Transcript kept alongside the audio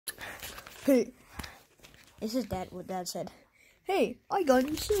Hey, this is what Dad said. Hey, I got a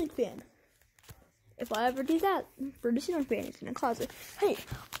new ceiling fan. If I ever do that for the ceiling fan, it's in the closet. Hey,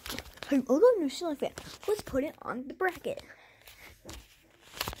 I got a new ceiling fan. Let's put it on the bracket.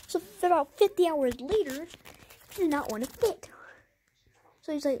 So about 50 hours later, he did not want to fit.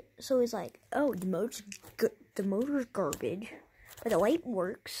 So he's like, oh, the motor's garbage, but the light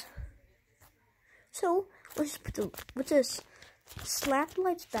works. So let's just slap the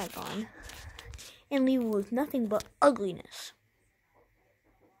lights back on and leave it with nothing but ugliness.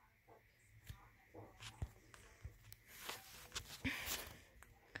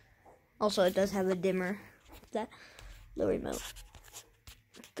 Also, it does have a dimmer. That the remote.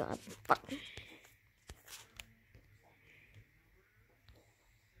 God, fuck.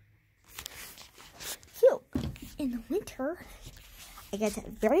 So, in the winter, it gets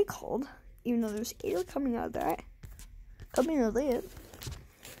very cold, even though there's air coming out of that.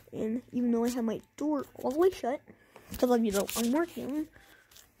 And even though I have my door all the way shut, because I'm working.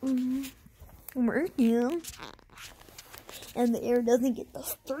 And the air doesn't get the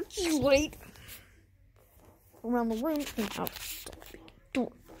sturdy light around the room and out the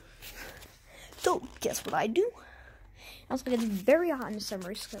door. So, guess what I do? Also, it gets very hot in the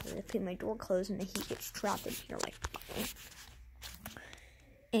summer, so I keep my door closed and the heat gets trapped in here like.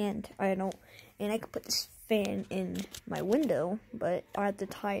 And I can put this fan in my window, but I have to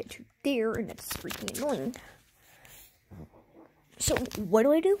tie it to there, and it's freaking annoying. So, what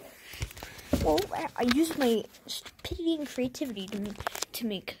do? Well, I use my stupidity and creativity to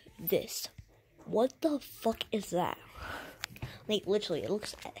make this. What the fuck is that? Like, literally, it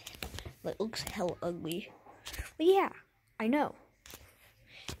looks hella ugly. But yeah, I know.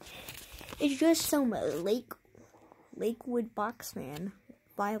 It's just some Lakewood box fan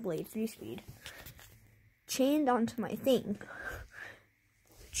 5-blade 3-speed chained onto my thing.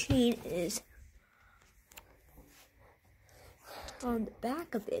 Chain is on the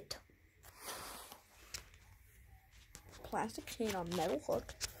back of it. Plastic chain on metal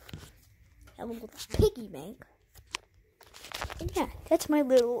hook. Have a little piggy bank. And yeah, that's my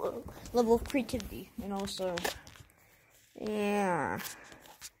little level of creativity. And also, yeah,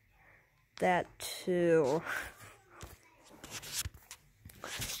 that too.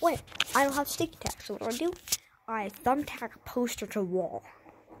 Wait, I don't have sticky tack, so what do? I thumbtack a poster to wall.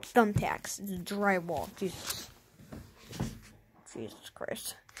 Thumbtacks, drywall. Jesus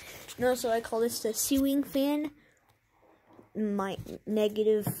Christ. And also, I call this the CeIlInG fan. My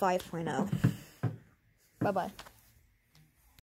 -5.0. Bye-bye.